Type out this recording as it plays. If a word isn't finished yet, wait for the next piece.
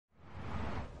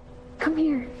Come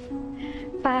here.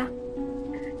 Pa.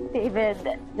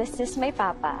 David, this is my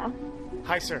papa.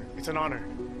 Hi, sir. It's an honor.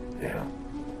 Yeah.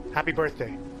 Happy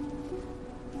birthday.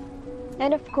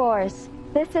 And of course,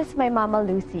 this is my mama,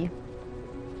 Lucy.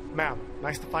 Ma'am,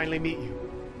 nice to finally meet you.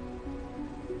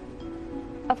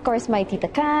 Of course, my tita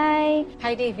Kai.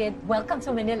 Hi, David. Welcome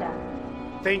to Manila.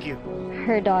 Thank you.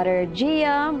 Her daughter,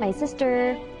 Gia, my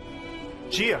sister.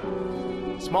 Gia.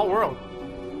 Small world.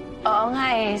 Oo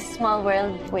nga eh, small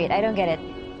world. Wait, I don't get it.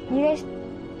 You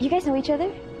guys know each other?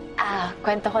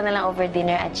 Kwento ko na lang over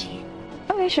dinner, Achi.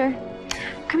 Okay, sure.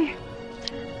 Come here.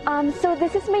 So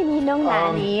this is my ninong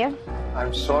nanny. I'm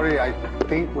sorry, I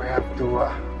think we have to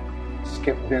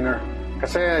skip dinner.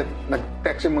 Kasi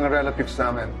nag-text yung mga relatives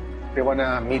namin. They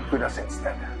wanna meet with us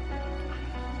instead.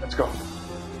 Let's go.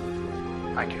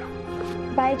 Thank you.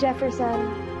 Bye, Jefferson.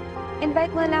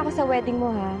 Invite mo na ako sa wedding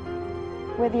mo, ha?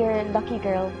 With your lucky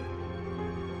girl.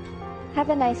 Have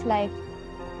a nice life.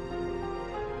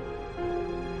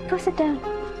 Go sit down.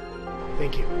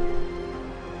 Thank you.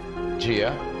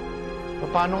 Gia,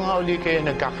 paano nga uli kayo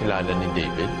nagkakilala ni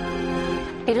David?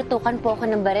 Tinutukan po ako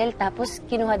ng barel, tapos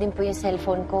kinuha din po yung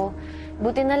cellphone ko.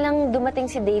 Buti na lang dumating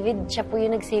si David, siya po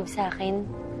yung nag-save sa akin.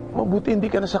 Mabuti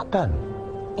hindi ka nasaktan.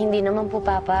 Hindi naman po,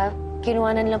 Papa.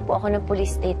 Kinuhanan lang po ako ng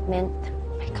police statement.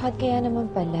 My God, kaya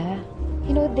naman pala.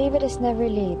 You know, David is never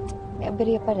late. May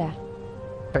aberya pala.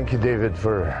 Thank you, David,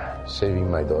 for saving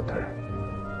my daughter.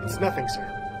 It's nothing, sir.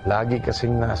 Lagi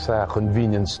kasing nasa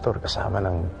convenience store kasama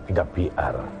ng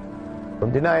tiga-PR.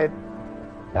 Kung dinahit,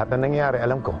 lahat na nangyari,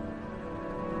 alam ko.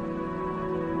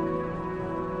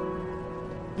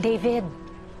 David,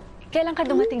 kailan ka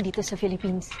dumating dito sa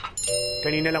Philippines?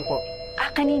 Kanina lang po.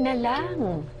 Kanina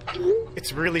lang.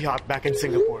 It's really hot back in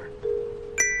Singapore.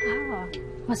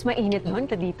 Mas mainit doon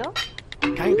ka dito?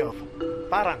 Kind of.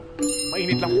 Parang,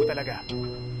 mainit lang po talaga.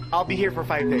 I'll be here for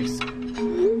 5 days.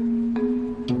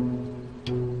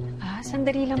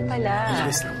 Sandali lang pala.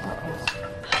 Bilis lang po.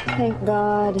 Thank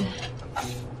God.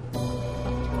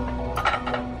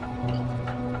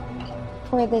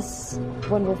 For this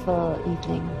wonderful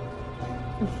evening.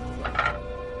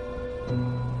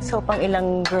 So, pang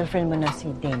ilang girlfriend mo na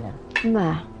si Dana?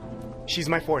 Ma.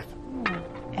 She's my 4th.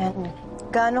 And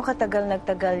gaano katagal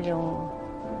nagtagal yung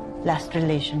last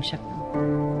relationship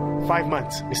mo? 5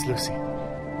 months, Miss Lucy.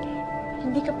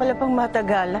 Hindi ka pala pang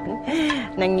matagalan.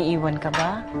 Nangiiwan ka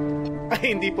ba?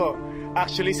 Ay, hindi po.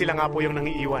 Actually, sila nga po yung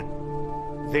nangiiwan.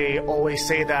 They always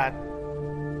say that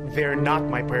they're not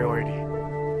my priority.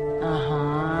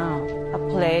 A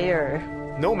player.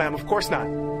 No, ma'am, of course not.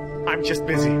 I'm just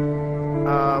busy.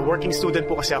 Working student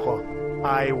po kasi ako.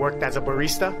 I worked as a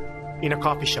barista in a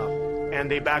coffee shop and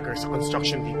a bagger sa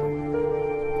construction depot.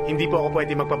 Hindi po ako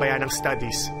pwede magpabaya ng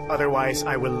studies. Otherwise,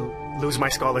 I will lose my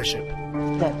scholarship.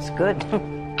 That's good.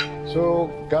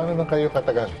 So, gaano na kayo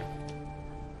katagal?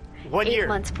 1 year.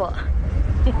 8 months po.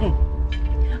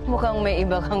 Mukhang may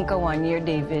iba kang ka 1 year,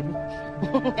 David.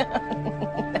 Oh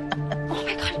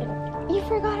my God. You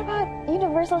forgot about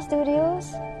Universal Studios?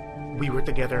 We were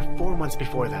together 4 months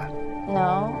before that.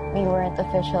 No, we weren't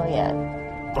official yet.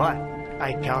 But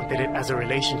I counted it as a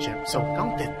relationship, so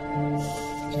count it.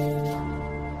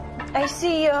 I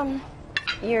see,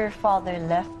 your father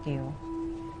left you.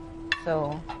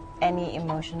 So, any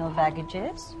emotional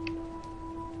baggages?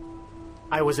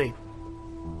 I was 8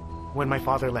 when my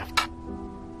father left.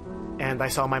 And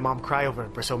I saw my mom cry over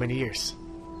him for so many years.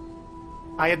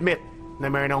 I admit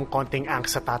na meron akong konting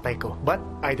angst sa tatay ko, but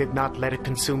I did not let it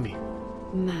consume me.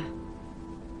 Ma.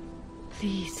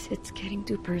 Please, it's getting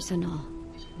too personal.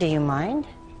 Do you mind?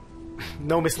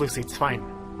 No, Miss Lucy, it's fine.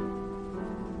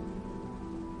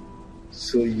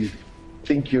 So you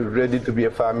think you're ready to be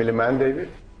a family man,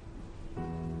 David?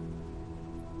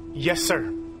 Yes,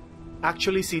 sir.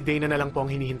 Actually, si Dana na lang po ang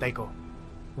hinihintay ko.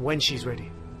 When she's ready.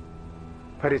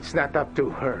 But it's not up to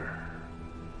her.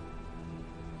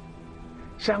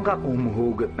 Saan ka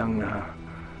kumuhugot ng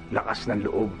lakas ng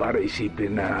loob para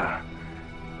isipin na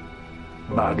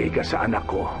bagay ka sa anak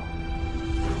ko?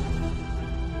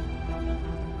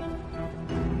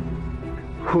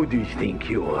 Who do you think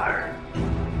you are?